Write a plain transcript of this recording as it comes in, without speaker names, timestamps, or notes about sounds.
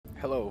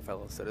Hello,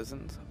 fellow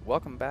citizens.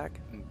 Welcome back,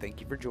 and thank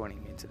you for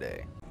joining me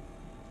today.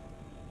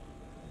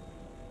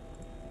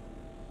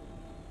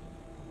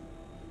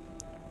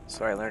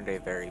 So I learned a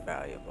very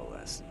valuable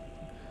lesson.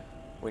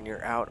 When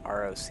you're out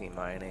ROC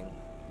mining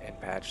in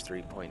patch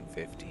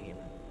 3.15,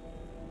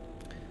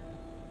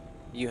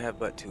 you have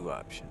but two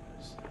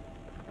options.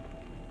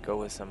 Go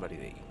with somebody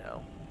that you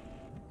know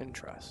and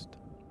trust.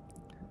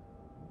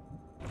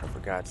 Or for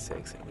God's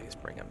sakes, at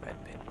least bring a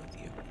Medpen with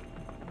you.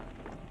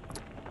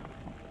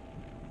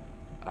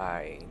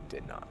 I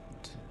did not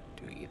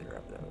do either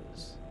of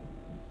those.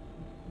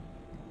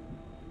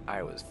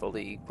 I was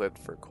fully equipped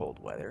for cold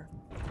weather,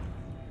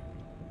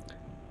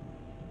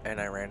 and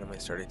I randomly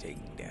started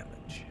taking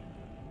damage,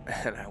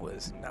 and I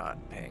was not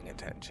paying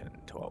attention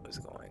to what was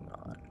going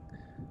on.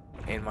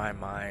 In my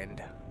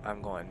mind,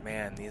 I'm going,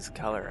 man, these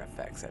color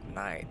effects at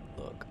night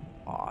look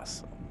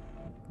awesome.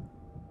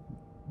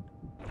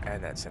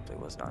 And that simply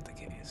was not the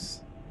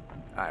case.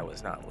 I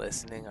was not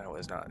listening, I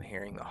was not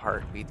hearing the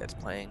heartbeat that's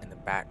playing in the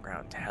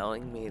background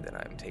telling me that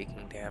I'm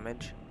taking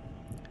damage.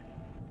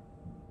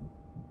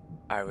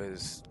 I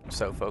was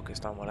so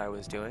focused on what I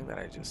was doing that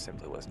I just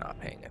simply was not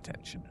paying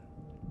attention.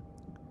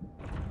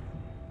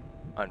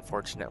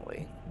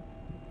 Unfortunately,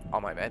 all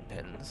my med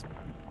pins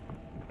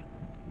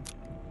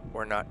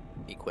were not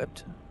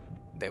equipped.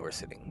 They were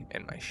sitting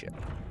in my ship,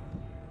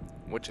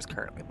 which is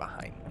currently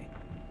behind me.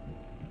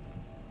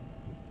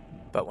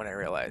 But when I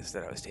realized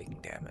that I was taking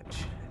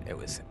damage, it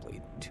was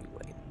simply too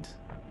late.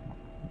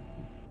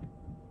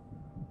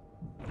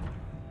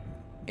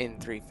 In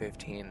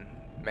 3.15,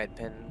 med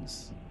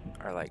pins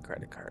are like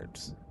credit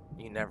cards.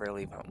 You never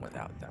leave home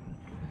without them,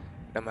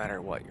 no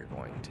matter what you're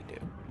going to do.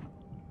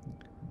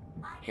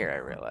 Here I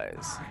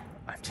realize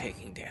I'm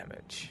taking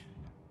damage.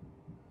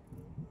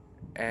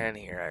 And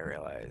here I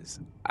realize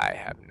I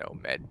have no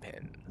med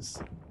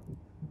pins.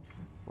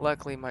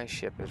 Luckily my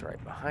ship is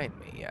right behind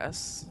me,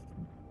 yes?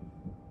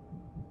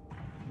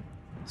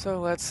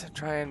 So let's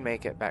try and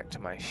make it back to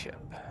my ship.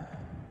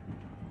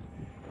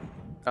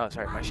 Oh,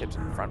 sorry, my ship's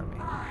in front of me.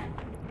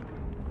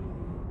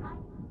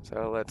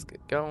 So let's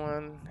get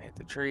going, hit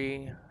the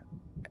tree,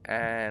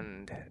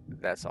 and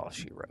that's all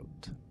she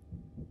wrote.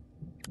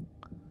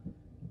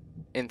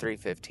 In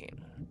 3.15,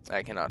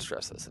 I cannot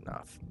stress this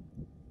enough.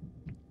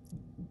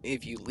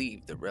 If you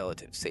leave the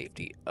relative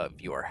safety of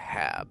your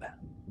have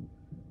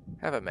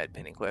a med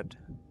pin equipped.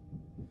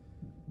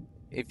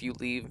 If you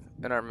leave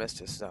an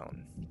armistice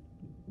zone,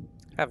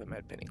 have a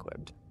med pin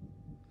equipped.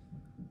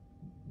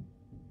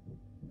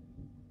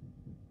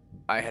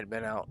 I had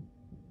been out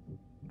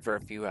for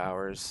a few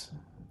hours.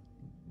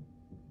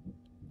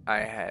 I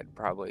had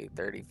probably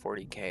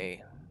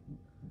 30-40k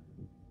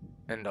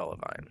in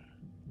Dolivine.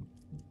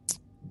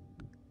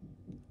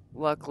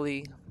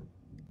 Luckily,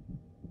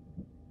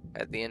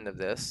 at the end of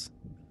this,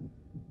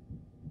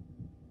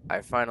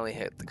 I finally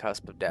hit the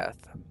cusp of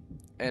death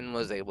and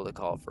was able to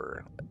call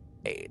for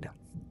aid.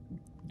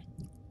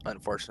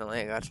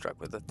 Unfortunately, I got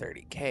struck with a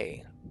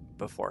 30k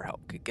before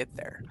help could get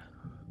there.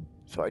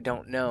 So I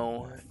don't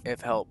know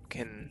if help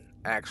can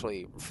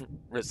actually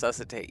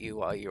resuscitate you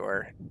while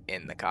you're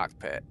in the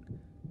cockpit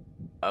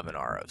of an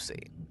ROC.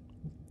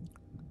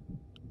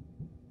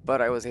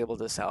 But I was able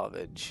to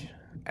salvage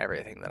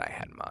everything that I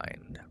had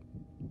mined.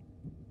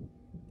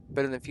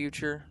 But in the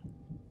future,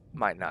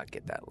 might not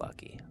get that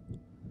lucky.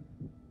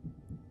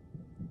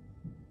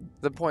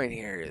 The point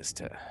here is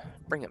to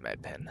bring a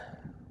med pen,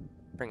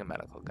 bring a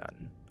medical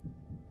gun,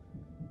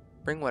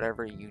 bring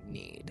whatever you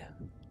need.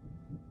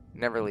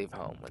 Never leave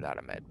home without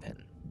a med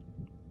pen.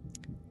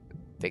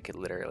 They could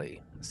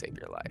literally save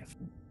your life.